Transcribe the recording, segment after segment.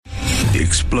the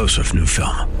explosive new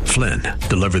film, Flynn,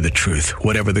 Deliver the Truth,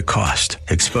 Whatever the Cost,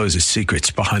 exposes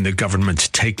secrets behind the government's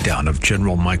takedown of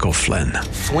General Michael Flynn.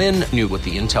 Flynn knew what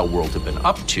the intel world had been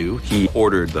up to. He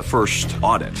ordered the first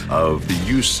audit of the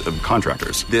use of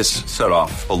contractors. This set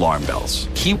off alarm bells.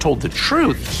 He told the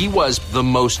truth. He was the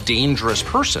most dangerous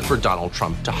person for Donald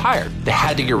Trump to hire. They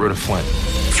had to get rid of Flynn.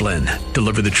 Flynn,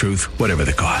 Deliver the Truth, Whatever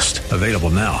the Cost. Available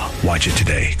now. Watch it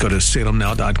today. Go to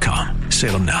salemnow.com.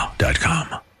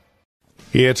 salemnow.com.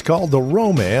 It's called The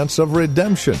Romance of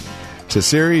Redemption. It's a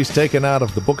series taken out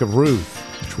of the book of Ruth,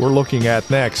 which we're looking at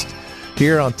next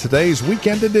here on today's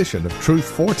weekend edition of Truth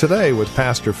for Today with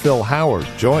Pastor Phil Howard.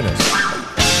 Join us.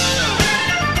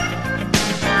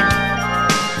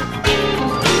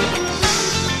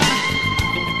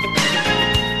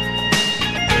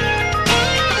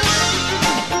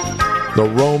 The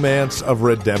Romance of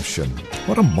Redemption.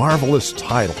 What a marvelous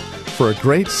title for a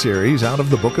great series out of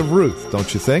the book of Ruth,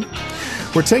 don't you think?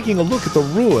 We're taking a look at the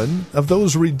ruin of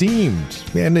those redeemed.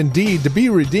 And indeed, to be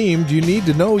redeemed, you need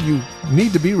to know you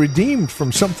need to be redeemed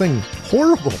from something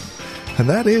horrible. And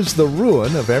that is the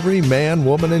ruin of every man,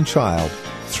 woman, and child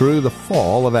through the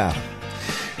fall of Adam.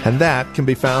 And that can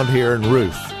be found here in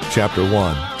Ruth, chapter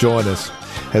 1. Join us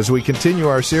as we continue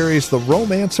our series, The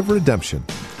Romance of Redemption.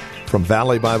 From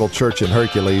Valley Bible Church in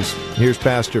Hercules, here's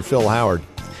Pastor Phil Howard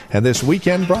and this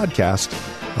weekend broadcast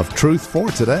of Truth for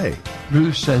Today.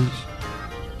 Ruth says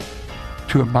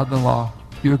to her mother-in-law,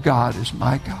 your God is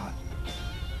my God.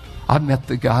 I've met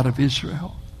the God of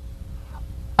Israel.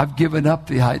 I've given up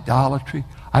the idolatry.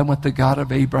 I want the God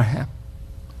of Abraham.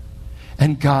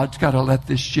 And God's got to let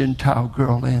this Gentile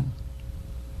girl in.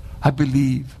 I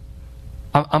believe.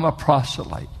 I'm a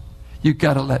proselyte. You've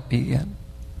got to let me in.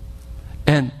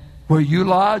 And where you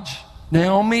lodge,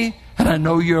 Naomi, and I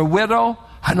know you're a widow,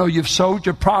 I know you've sold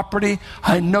your property,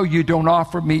 I know you don't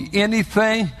offer me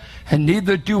anything, and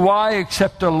neither do I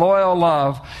except a loyal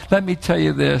love. Let me tell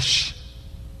you this.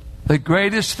 The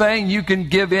greatest thing you can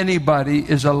give anybody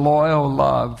is a loyal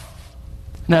love.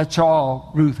 And that's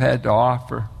all Ruth had to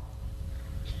offer.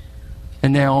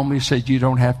 And Naomi said, you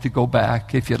don't have to go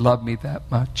back if you love me that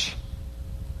much.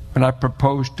 When I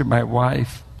proposed to my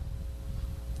wife,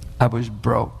 I was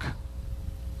broke.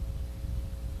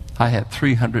 I had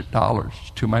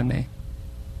 $300 to my name.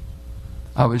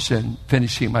 I was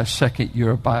finishing my second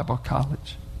year of Bible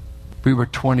college. We were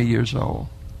 20 years old.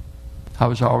 I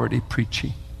was already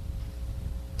preaching.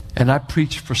 And I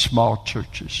preached for small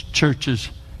churches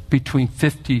between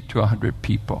 50 to 100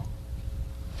 people.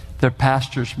 Their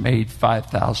pastors made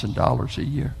 $5,000 a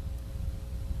year.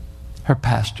 Her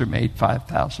pastor made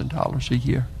 $5,000 a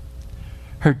year.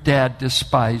 Her dad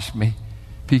despised me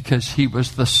because he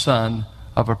was the son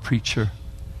of a preacher,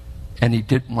 and he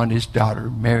didn't want his daughter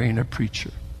marrying a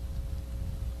preacher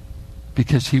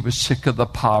because he was sick of the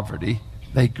poverty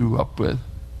they grew up with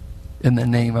in the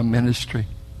name of ministry.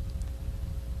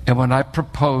 And when I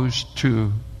proposed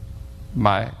to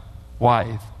my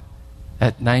wife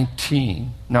at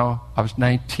 19, I was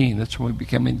 19, that's when we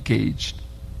became engaged.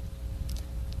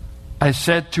 I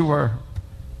said to her,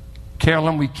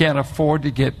 Carolyn, we can't afford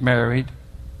to get married.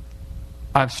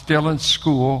 I'm still in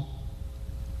school.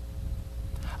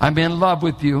 I'm in love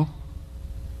with you.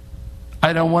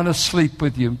 I don't want to sleep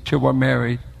with you till we're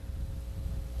married.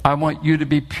 I want you to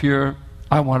be pure.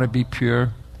 I want to be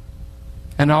pure.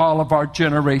 And all of our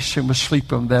generation was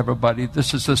sleeping with everybody.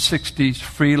 This is the 60s,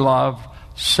 free love,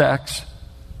 sex,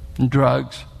 and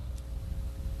drugs.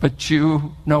 But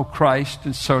you know Christ,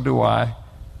 and so do I.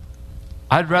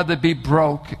 I'd rather be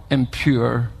broke and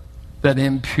pure than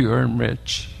impure and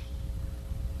rich.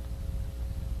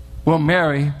 We'll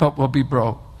marry, but we'll be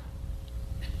broke.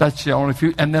 That's the only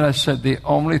few. And then I said, the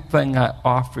only thing I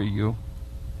offer you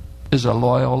is a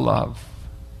loyal love.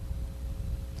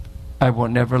 I will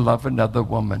never love another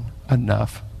woman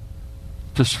enough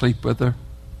to sleep with her,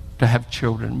 to have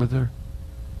children with her.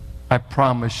 I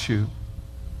promise you,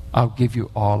 I'll give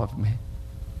you all of me.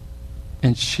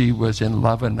 And she was in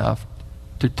love enough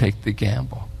to take the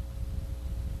gamble.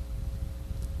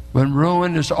 When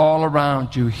ruin is all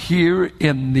around you, here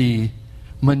in the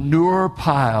manure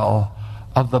pile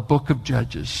of the book of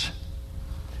Judges,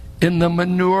 in the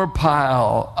manure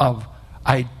pile of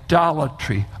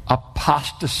idolatry,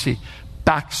 apostasy,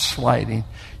 backsliding,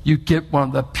 you get one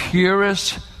of the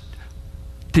purest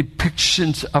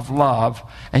depictions of love,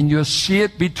 and you'll see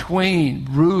it between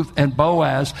Ruth and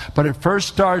Boaz. But it first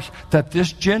starts that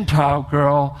this Gentile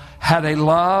girl had a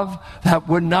love that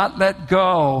would not let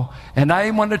go. And I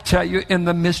want to tell you, in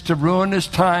the midst of ruinous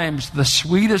times, the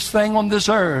sweetest thing on this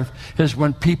earth is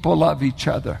when people love each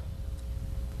other.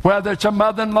 Whether it's a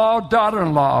mother-in-law,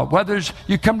 daughter-in-law, whether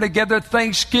you come together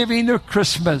Thanksgiving or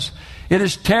Christmas, it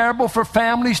is terrible for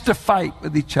families to fight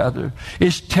with each other.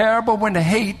 It's terrible when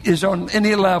hate is on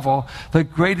any level. The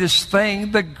greatest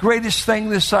thing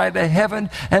this side of heaven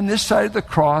and this side of the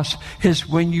cross is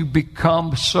when you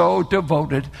become so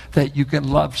devoted that you can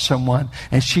love someone.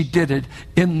 And she did it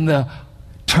in the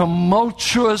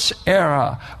tumultuous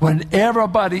era when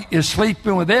everybody is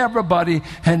sleeping with everybody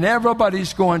and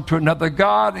everybody's going to another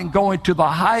god and going to the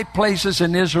high places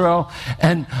in Israel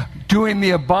and doing the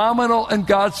abominable in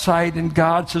God's sight. And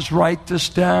God says, write this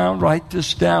down.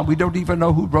 We don't even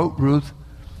know who wrote Ruth.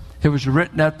 It was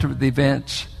written after the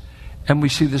events, and we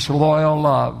see this loyal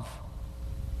love.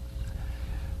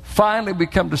 Finally, we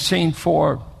come to scene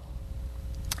 4,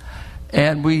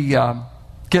 and we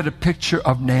get a picture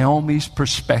of Naomi's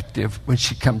perspective when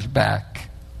she comes back.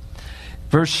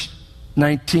 Verse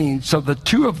 19, so the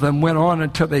two of them went on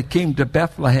until they came to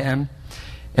Bethlehem.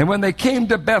 And when they came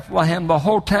to Bethlehem, the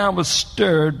whole town was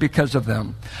stirred because of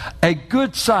them. A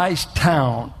good-sized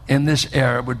town in this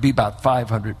era would be about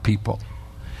 500 people.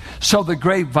 So the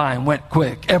grapevine went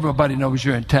quick. Everybody knows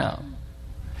you're in town.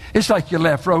 It's like you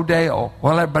left Rodeo.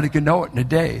 Well, everybody can know it in a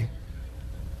day.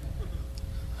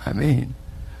 I mean,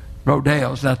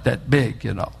 Rodeo's not that big,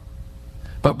 you know.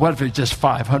 But what if it's just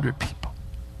 500 people?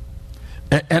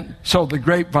 And so the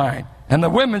grapevine. And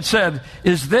the women said,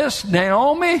 is this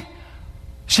Naomi?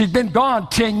 She'd been gone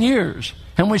 10 years.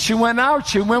 And when she went out,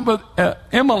 she went with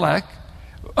Elimelech,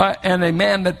 and a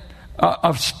man that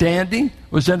of standing,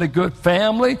 was in a good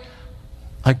family,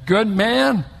 a good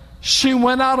man. She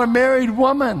went out a married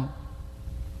woman.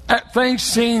 Things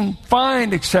seemed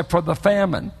fine except for the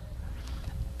famine.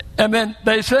 And then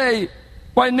they say,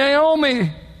 why,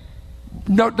 Naomi,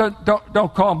 no,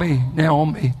 don't call me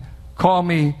Naomi. Call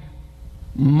me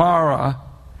Mara.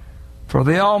 For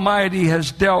the Almighty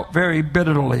has dealt very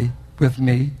bitterly with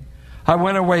me. I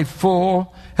went away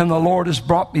full, and the Lord has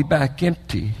brought me back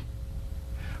empty.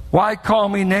 Why call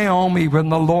me Naomi when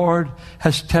the Lord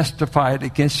has testified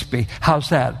against me? How's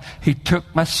that? He took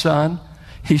my son,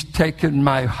 he's taken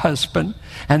my husband,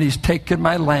 and he's taken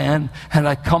my land, and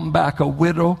I come back a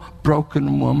widow,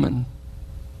 broken woman.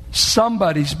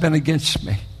 Somebody's been against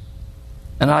me,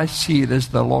 and I see it as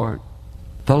the Lord.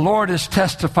 The Lord has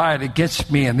testified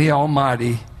against me, and the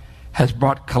Almighty has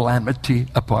brought calamity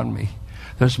upon me.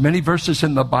 There's many verses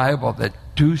in the Bible that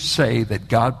do say that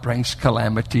God brings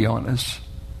calamity on us.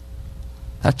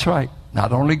 That's right.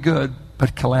 Not only good,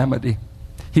 but calamity.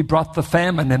 He brought the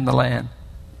famine in the land.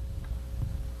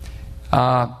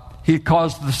 He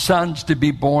caused the sons to be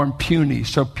born puny,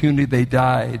 so puny they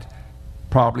died,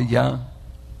 probably young.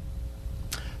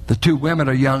 The two women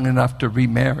are young enough to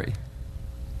remarry.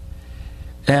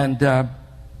 And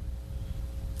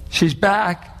she's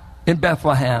back in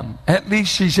Bethlehem. At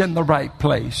least she's in the right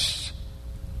place.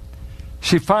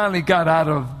 She finally got out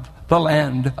of the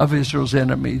land of Israel's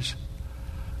enemies.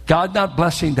 God not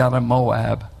blessing down in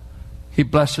Moab. He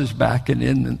blesses back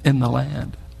in the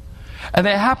land. And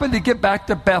they happened to get back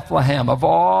to Bethlehem. Of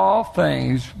all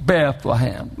things,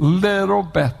 Bethlehem. Little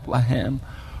Bethlehem.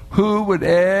 Who would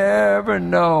ever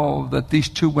know that these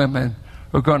two women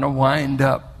are going to wind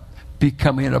up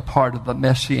becoming a part of the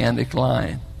Messianic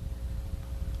line?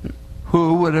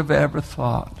 Who would have ever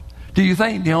thought? Do you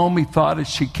think Naomi thought as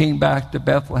she came back to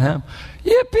Bethlehem,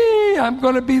 yippee, I'm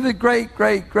going to be the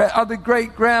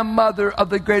great-grandmother of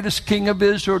the greatest king of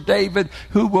Israel, David,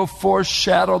 who will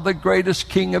foreshadow the greatest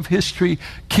king of history,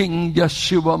 King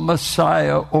Yeshua,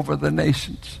 Messiah over the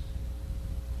nations?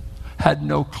 Had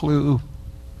no clue.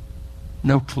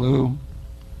 No clue.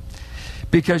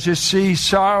 Because you see,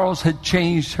 sorrows had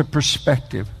changed her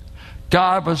perspective.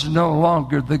 God was no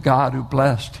longer the God who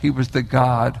blessed. He was the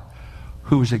God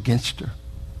who was against her.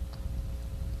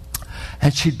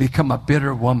 And she'd become a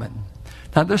bitter woman.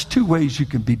 Now, there's two ways you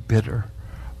can be bitter.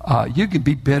 You can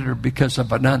be bitter because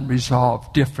of an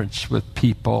unresolved difference with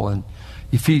people. And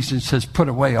Ephesians says, put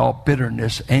away all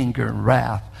bitterness, anger, and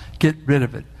wrath. Get rid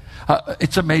of it.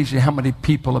 It's amazing how many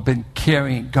people have been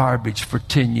carrying garbage for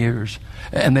 10 years.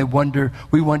 And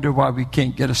we wonder why we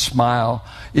can't get a smile.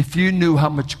 If you knew how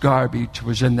much garbage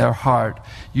was in their heart,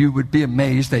 you would be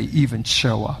amazed they even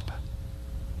show up.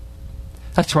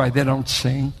 That's why they don't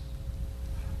sing.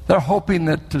 They're hoping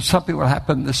that something will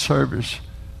happen in the service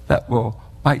that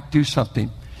might do something.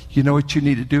 You know what you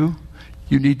need to do?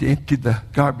 You need to empty the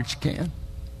garbage can.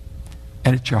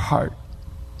 And it's your heart.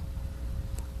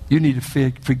 You need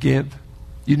to forgive.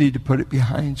 You need to put it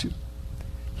behind you.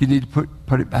 You need to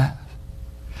put it back.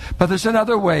 But there's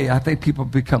another way I think people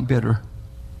become bitter.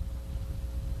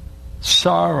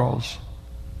 Sorrows.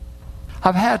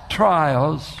 I've had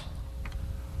trials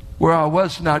where I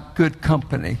was not good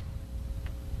company.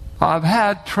 I've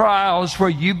had trials where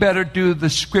you better do the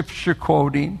scripture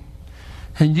quoting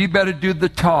and you better do the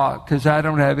talk because I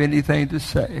don't have anything to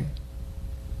say.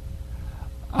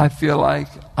 I feel like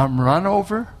I'm run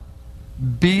over,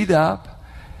 beat up,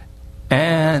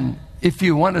 and if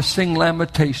you want to sing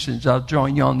Lamentations, I'll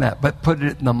join you on that, but put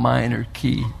it in the minor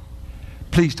key.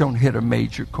 Please don't hit a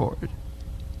major chord.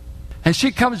 And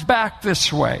she comes back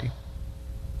this way.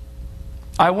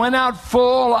 I went out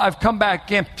full, I've come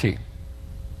back empty.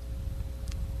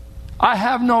 I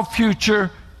have no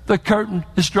future. The curtain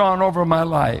is drawn over my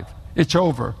life. It's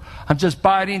over. I'm just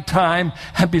biding time.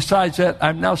 And besides that,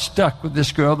 I'm now stuck with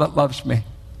this girl that loves me.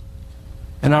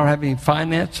 And I don't have any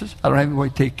finances. I don't have any way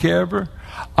to take care of her.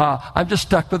 I'm just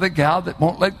stuck with a gal that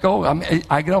won't let go.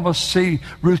 I can almost see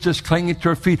Ruth just clinging to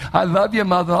her feet. I love you,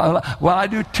 mother. Well, I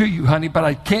do too, you honey, but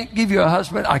I can't give you a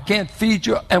husband. I can't feed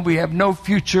you, and we have no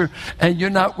future, and you're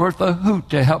not worth a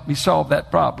hoot to help me solve that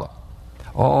problem.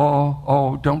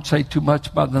 Oh, don't say too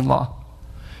much, mother-in-law.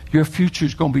 Your future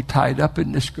is going to be tied up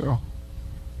in this girl.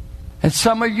 And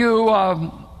some of you,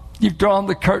 you've drawn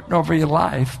the curtain over your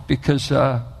life because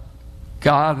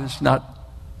God has not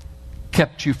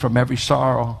kept you from every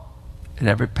sorrow and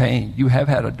every pain. You have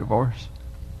had a divorce.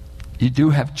 You do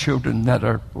have children that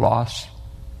are lost.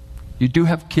 You do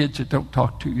have kids that don't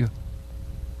talk to you.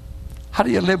 How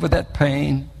do you live with that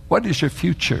pain? What is your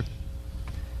future?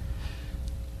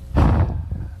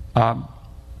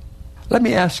 Let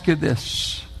me ask you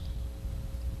this.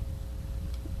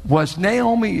 Was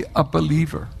Naomi a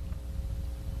believer?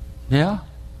 Yeah,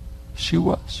 she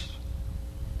was.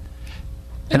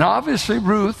 And obviously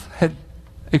Ruth had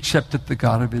accepted the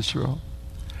God of Israel.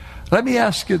 Let me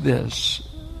ask you this.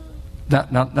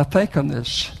 Now think on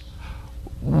this.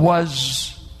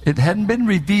 It hadn't been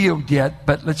revealed yet,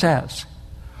 but let's ask.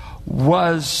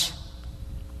 Was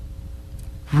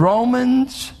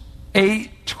Romans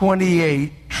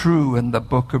 8:28 true in the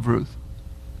book of Ruth?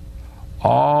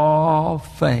 All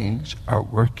things are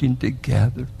working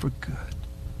together for good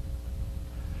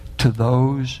to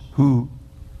those who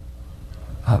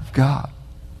love God.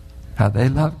 Now they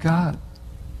love God.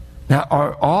 Now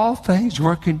are all things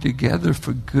working together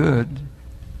for good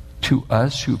to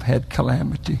us who've had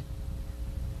calamity,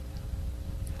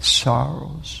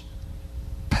 sorrows,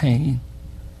 pain?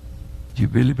 Do you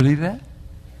really believe that?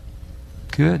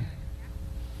 Good.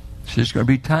 So there's going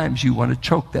to be times you want to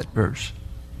choke that verse.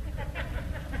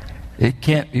 It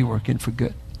can't be working for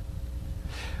good.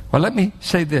 Well, let me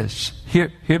say this.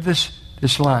 Hear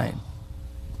this line.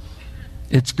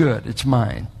 It's good. It's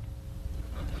mine.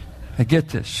 Now get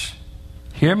this.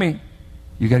 Hear me.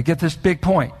 You got to get this big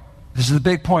point. This is the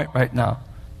big point right now.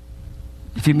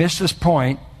 If you miss this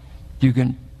point, you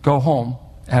can go home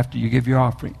after you give your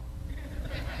offering.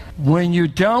 When you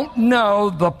don't know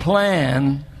the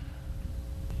plan,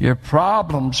 your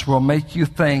problems will make you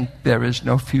think there is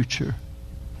no future.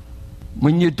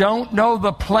 When you don't know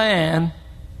the plan,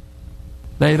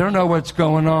 they don't know what's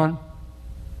going on.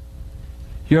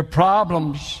 Your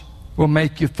problems will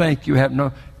make you think you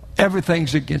have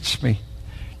everything's against me.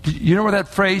 You know where that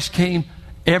phrase came?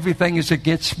 Everything is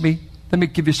against me. Let me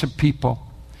give you some people.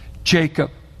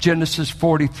 Jacob, Genesis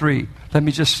 43. Let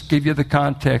me just give you the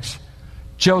context.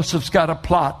 Joseph's got a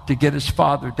plot to get his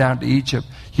father down to Egypt.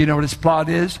 You know what his plot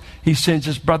is? He sends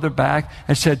his brother back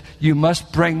and said, you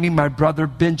must bring me my brother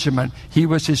Benjamin. He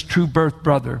was his true birth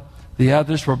brother. The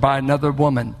others were by another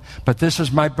woman. But this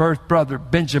is my birth brother,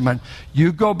 Benjamin.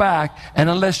 You go back, and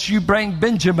unless you bring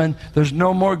Benjamin, there's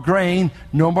no more grain,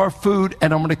 no more food,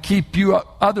 and I'm going to keep you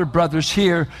other brothers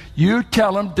here. You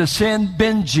tell them to send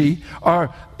Benji,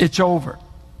 or it's over.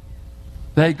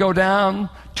 They go down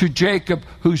to Jacob,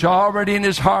 who's already in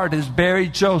his heart has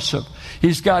buried Joseph.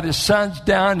 He's got his sons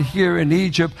down here in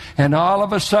Egypt, and all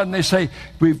of a sudden they say,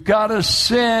 we've got to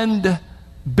send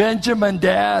Benjamin,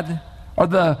 Dad. Or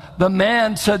the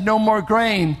man said, no more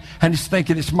grain. And he's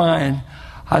thinking, it's mine.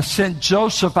 I sent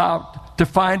Joseph out to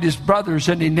find his brothers,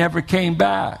 and he never came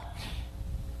back.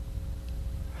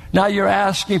 Now you're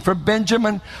asking for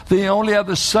Benjamin, the only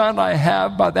other son I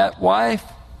have by that wife.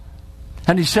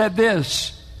 And he said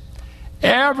this,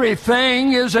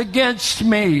 everything is against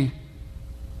me.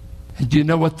 And do you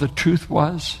know what the truth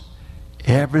was?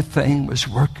 Everything was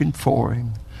working for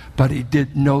him, but he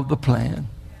didn't know the plan.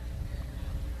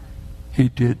 He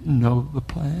didn't know the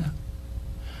plan.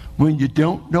 When you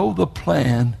don't know the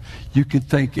plan, you can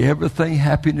think everything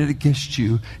happening against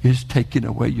you is taking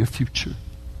away your future.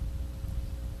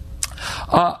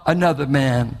 Another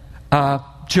man,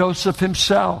 Joseph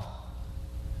himself.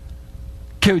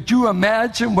 Could you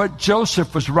imagine what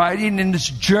Joseph was writing in his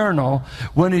journal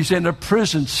when he's in a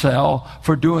prison cell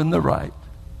for doing the right?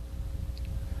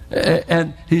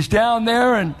 And he's down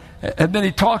there, and then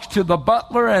he talks to the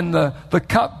butler and the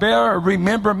cupbearer.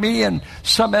 Remember me? And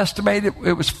some estimate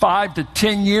it was 5 to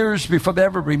 10 years before they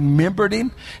ever remembered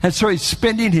him. And so he's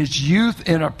spending his youth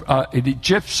in an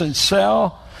Egyptian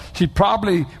cell. He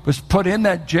probably was put in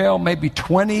that jail, maybe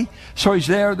 20. So he's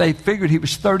there. They figured he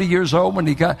was 30 years old when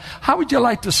he got. How would you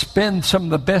like to spend some of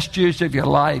the best years of your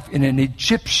life in an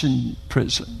Egyptian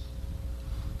prison?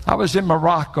 I was in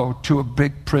Morocco to a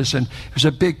big prison. It was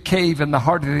a big cave in the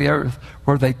heart of the earth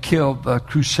where they killed the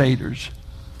Crusaders.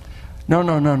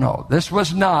 No. This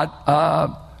was not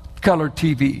color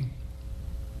TV.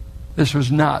 This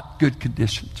was not good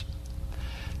conditions.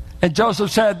 And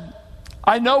Joseph said,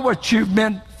 I know what you've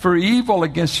meant for evil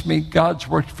against me. God's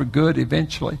worked for good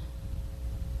eventually.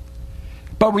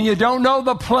 But when you don't know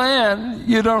the plan,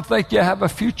 you don't think you have a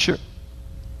future.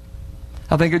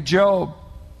 I think of Job.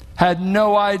 Had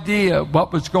no idea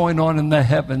what was going on in the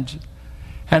heavens.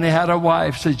 And he had a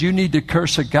wife says, you need to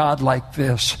curse a God like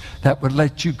this that would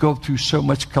let you go through so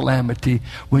much calamity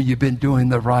when you've been doing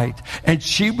the right. And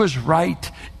she was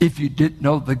right if you didn't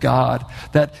know the God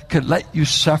that could let you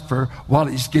suffer while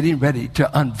he's getting ready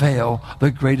to unveil the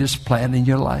greatest plan in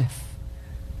your life.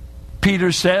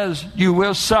 Peter says, you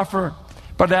will suffer,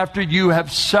 but after you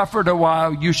have suffered a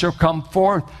while, you shall come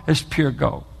forth as pure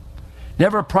gold.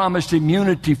 Never promised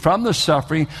immunity from the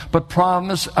suffering, but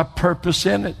promised a purpose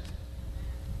in it.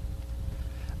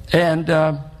 And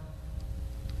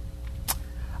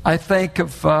I think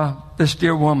of this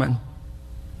dear woman.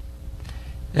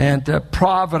 And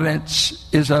providence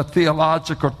is a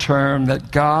theological term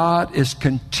that God is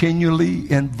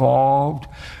continually involved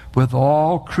with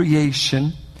all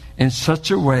creation in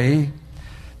such a way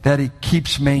that he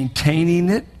keeps maintaining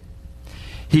it.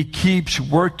 He keeps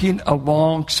working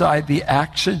alongside the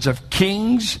actions of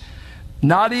kings.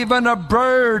 Not even a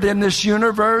bird in this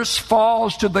universe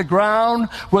falls to the ground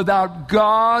without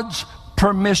God's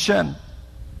permission.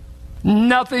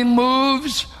 Nothing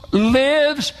moves,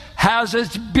 lives, has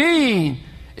its being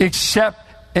except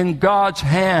in God's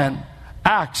hand.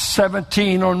 Acts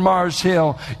 17 on Mars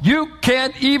Hill. You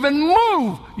can't even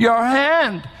move your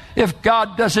hand if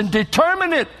God doesn't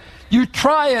determine it. You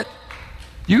try it.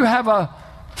 You have a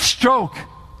stroke.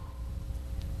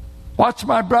 Watched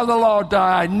my brother-in-law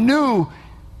die. I knew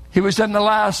he was in the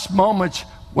last moments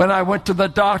when I went to the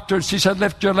doctor. She said,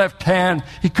 lift your left hand.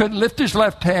 He couldn't lift his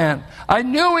left hand. I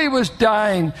knew he was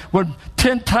dying when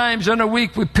 10 times in a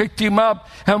week we picked him up.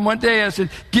 And one day I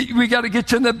said, we got to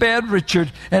get you in the bed,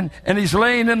 Richard. And he's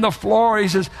laying in the floor. He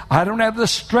says, I don't have the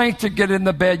strength to get in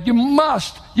the bed. You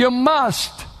must.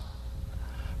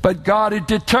 But God had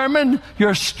determined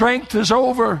your strength is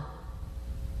over.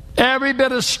 Every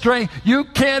bit of strength. You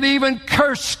can't even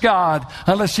curse God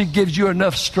unless he gives you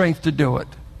enough strength to do it.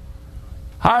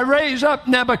 I raise up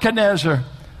Nebuchadnezzar.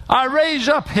 I raise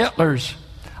up Hitler's.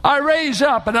 I raise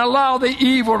up and allow the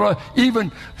evil to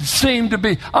even seem to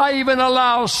be. I even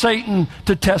allow Satan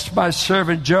to test my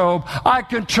servant Job. I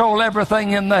control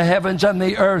everything in the heavens and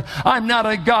the earth. I'm not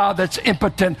a God that's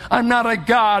impotent. I'm not a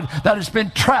God that has been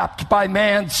trapped by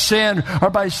man's sin or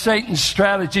by Satan's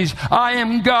strategies. I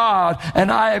am God,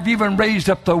 and I have even raised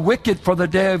up the wicked for the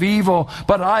day of evil,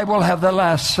 but I will have the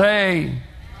last say.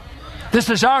 This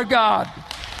is our God.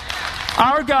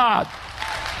 Our God.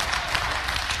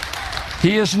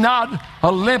 He is not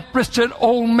a limp-wristed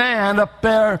old man up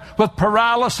there with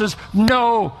paralysis.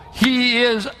 No, he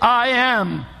is I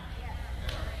am.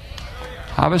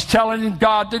 I was telling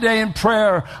God today in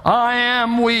prayer, I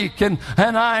am weak and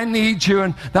I need you.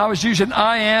 And I was using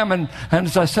I am. And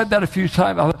as I said that a few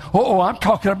times, I thought, I'm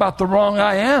talking about the wrong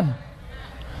I am.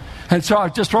 And so I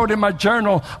just wrote in my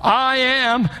journal, I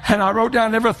am. And I wrote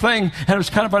down everything. And it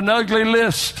was kind of an ugly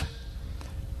list.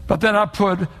 But then I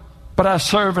put, but I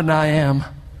serve and I am.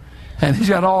 And he's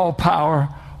got all power,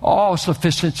 all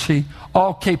sufficiency,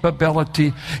 all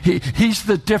capability. He's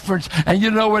the difference. And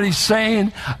you know what he's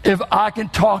saying? If I can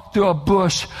talk to a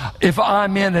bush, if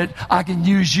I'm in it, I can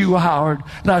use you, Howard.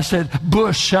 And I said,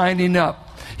 bush shining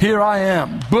up. Here I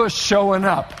am, bush showing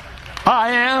up.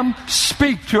 I am,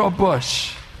 speak to a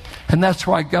bush. And that's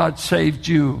why God saved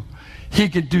you. He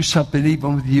can do something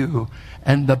even with you.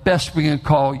 And the best we can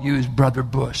call you is Brother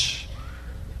Bush,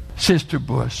 Sister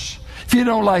Bush. If you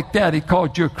don't like that, he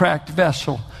called you a cracked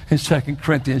vessel in 2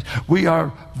 Corinthians. We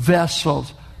are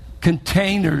vessels,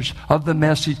 containers of the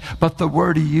message. But the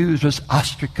word he used was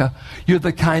ostraca. You're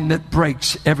the kind that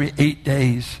breaks every 8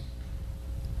 days.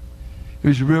 It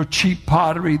was real cheap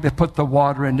pottery. They put the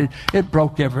water in it. It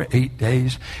broke every 8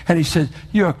 days. And he said,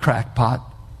 you're a crackpot.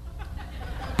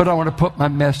 But I want to put my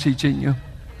message in you.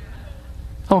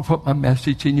 I want to put my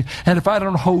message in you. And if I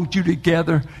don't hold you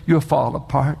together, you'll fall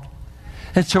apart.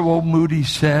 And so old Moody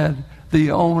said,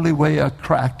 the only way a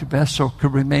cracked vessel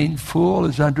can remain full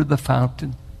is under the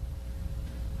fountain.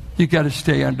 You got to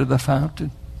stay under the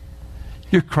fountain.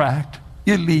 You're cracked.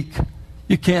 You leak.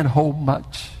 You can't hold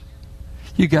much.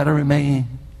 You got to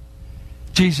remain.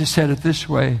 Jesus said it this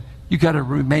way. You got to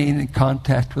remain in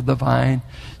contact with the vine.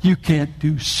 You can't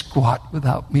do squat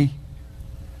without me.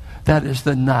 That is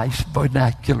the nice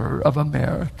vernacular of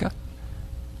America.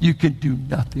 You can do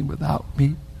nothing without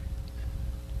me.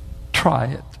 Try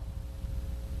it.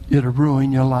 It'll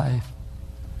ruin your life.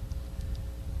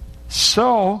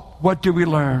 So, what do we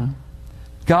learn?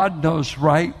 God knows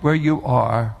right where you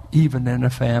are, even in a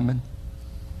famine.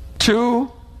 2,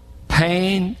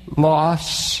 pain,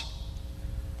 loss,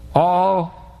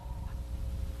 all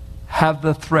have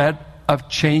the threat of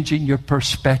changing your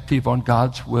perspective on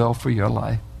God's will for your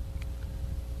life.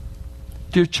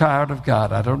 Dear child of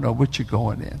God, I don't know what you're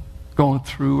going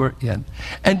through or in.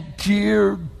 And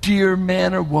dear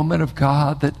man or woman of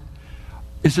God that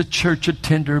is a church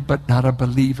attender but not a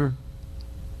believer,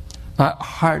 my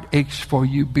heart aches for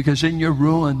you because in your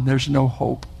ruin there's no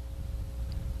hope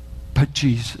but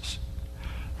Jesus.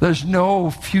 There's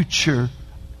no future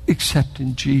except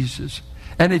in Jesus.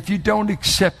 And if you don't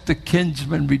accept the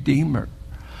kinsman redeemer,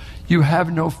 you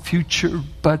have no future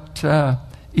but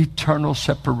eternal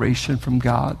separation from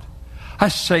God. I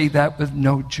say that with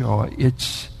no joy.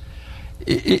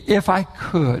 If I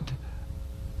could,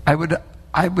 I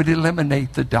would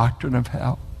eliminate the doctrine of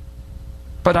hell.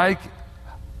 But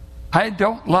I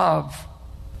don't love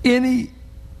any.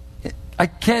 I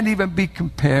can't even be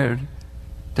compared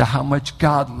to how much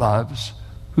God loves,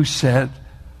 who said,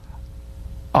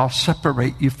 I'll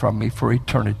separate you from me for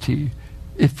eternity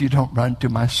if you don't run to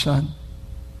my Son.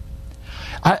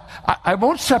 I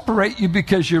won't separate you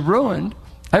because you're ruined.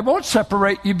 I won't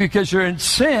separate you because you're in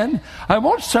sin. I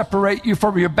won't separate you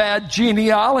from your bad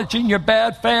genealogy and your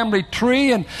bad family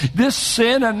tree and this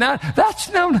sin and that. That's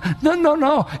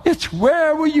no. It's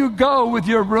where will you go with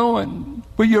your ruin?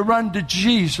 Will you run to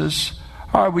Jesus?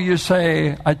 Or will you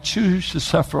say, I choose to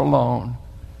suffer alone,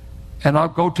 and I'll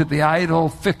go to the idle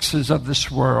fixes of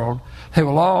this world. They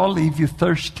will all leave you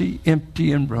thirsty,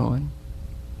 empty, and ruined.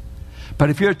 But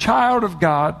if you're a child of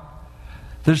God,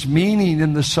 there's meaning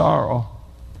in the sorrow.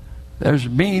 There's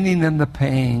meaning in the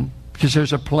pain because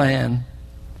there's a plan.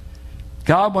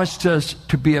 God wants us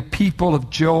to be a people of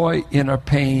joy in our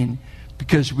pain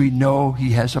because we know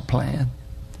He has a plan.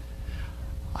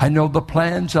 I know the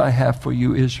plans I have for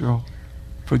you, Israel,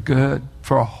 for good,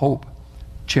 for a hope.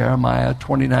 Jeremiah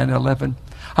 29:11.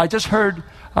 I just heard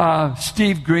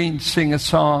Steve Green sing a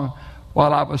song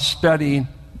while I was studying.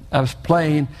 I was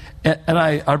playing, and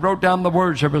I wrote down the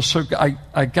words.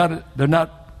 I got it. They're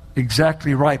not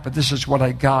exactly right, but this is what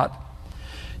I got.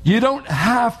 You don't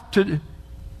have to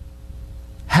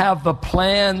have the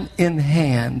plan in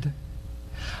hand.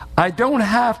 I don't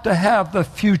have to have the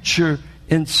future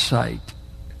in sight.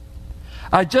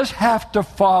 I just have to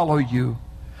follow you.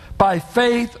 By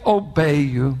faith, obey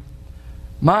you.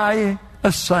 My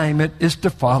assignment is to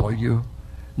follow you,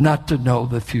 not to know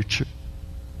the future.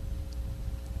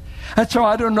 And so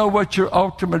I don't know what your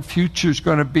ultimate future is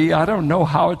going to be. I don't know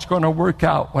how it's going to work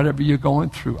out, whatever you're going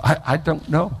through. I don't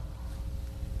know.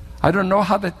 I don't know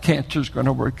how that cancer is going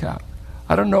to work out.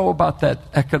 I don't know about that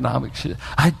economics.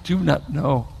 I do not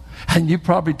know. And you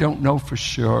probably don't know for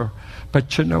sure.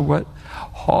 But you know what?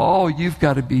 All you've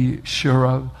got to be sure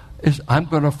of is I'm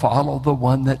going to follow the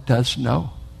one that does know.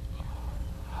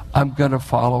 I'm going to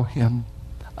follow Him.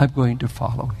 I'm going to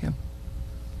follow Him.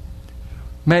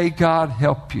 May God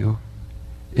help you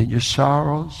in your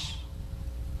sorrows,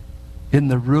 in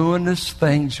the ruinous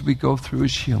things we go through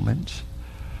as humans.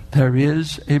 There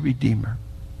is a Redeemer,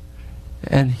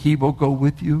 and He will go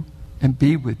with you and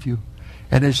be with you.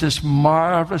 And it's this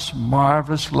marvelous,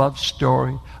 marvelous love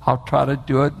story. I'll try to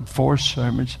do it in 4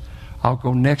 sermons. I'll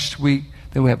go next week.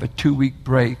 Then we have a 2-week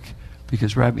break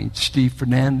because we're having Steve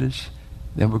Fernandez.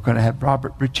 Then we're going to have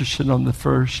Robert Richardson on the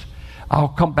 1st. I'll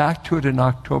come back to it in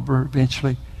October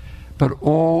eventually. But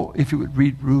if you would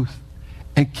read Ruth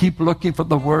and keep looking for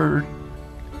the word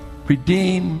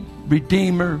redeem,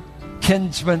 redeemer,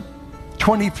 kinsman,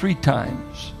 23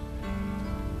 times.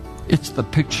 It's the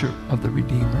picture of the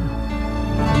Redeemer.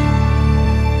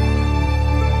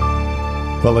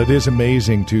 Well, it is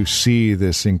amazing to see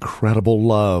this incredible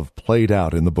love played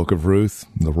out in the book of Ruth.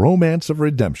 The Romance of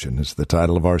Redemption is the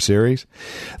title of our series.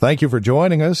 Thank you for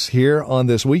joining us here on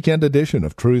this weekend edition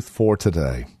of Truth for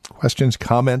Today. Questions,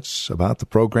 comments about the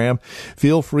program,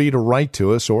 feel free to write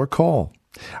to us or call.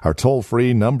 Our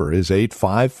toll-free number is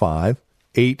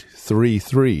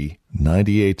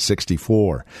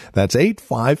 855-833-9864. That's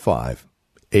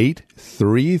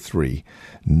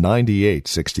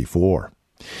 855-833-9864.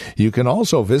 You can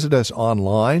also visit us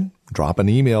online, drop an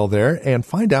email there, and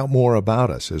find out more about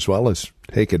us, as well as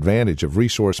take advantage of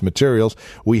resource materials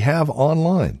we have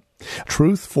online.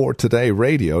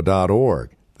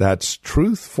 truthfortodayradio.org. That's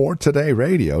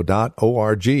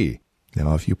truthfortodayradio.org.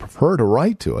 Now, if you prefer to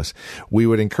write to us, we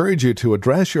would encourage you to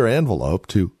address your envelope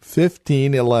to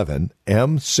 1511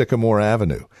 M. Sycamore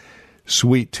Avenue,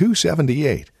 Suite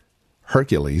 278,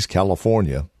 Hercules,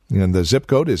 California, and the zip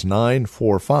code is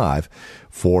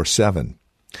 94547.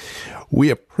 We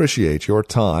appreciate your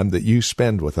time that you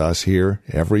spend with us here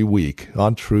every week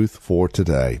on Truth for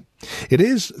Today. It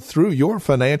is through your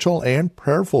financial and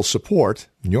prayerful support,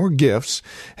 your gifts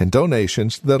and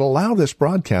donations that allow this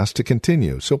broadcast to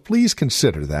continue. So please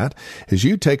consider that as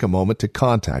you take a moment to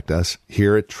contact us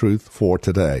here at Truth for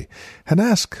Today and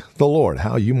ask the Lord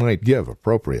how you might give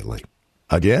appropriately.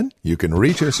 Again, you can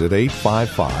reach us at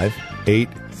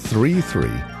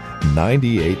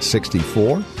 855-833-9864,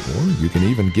 or you can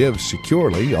even give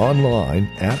securely online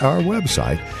at our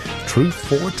website,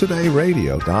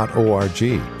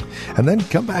 truthfortodayradio.org. And then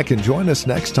come back and join us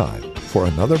next time for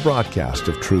another broadcast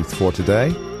of Truth for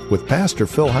Today with Pastor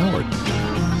Phil Howard.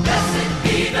 Blessed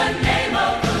be the name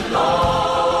of the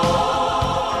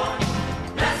Lord.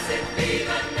 Blessed be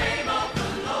the name of the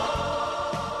Lord.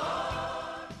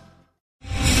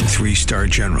 3-star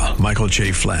General Michael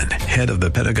J. Flynn, head of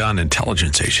the Pentagon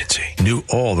Intelligence Agency, knew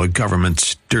all the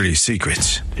government's dirty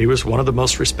secrets. He was one of the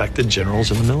most respected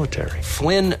generals in the military.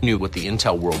 Flynn knew what the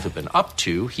intel world had been up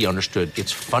to. He understood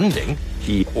its funding.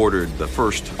 He ordered the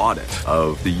first audit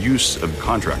of the use of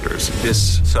contractors.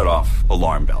 This set off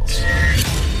alarm bells.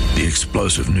 The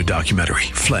explosive new documentary,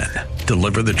 Flynn,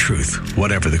 Deliver the Truth,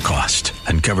 Whatever the Cost,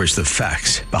 uncovers the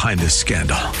facts behind this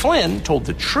scandal. Flynn told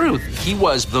the truth. He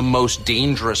was the most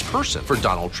dangerous person for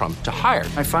Donald Trump to hire.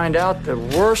 I find out the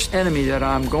worst enemy that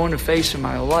I'm going to face in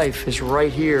my life is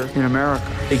right here in America.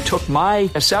 They took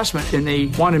my assessment and they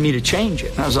wanted me to change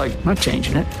it. And I was like, I'm not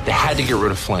changing it. They had to get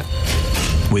rid of Flynn.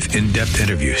 With in-depth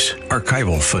interviews,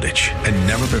 archival footage, and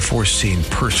never-before-seen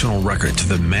personal records of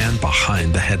the man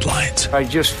behind the headlines. I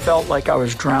just felt like I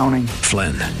was drowning.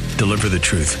 Flynn, Deliver the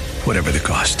Truth, Whatever the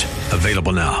Cost.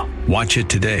 Available now. Watch it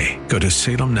today. Go to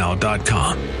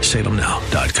salemnow.com.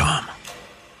 salemnow.com.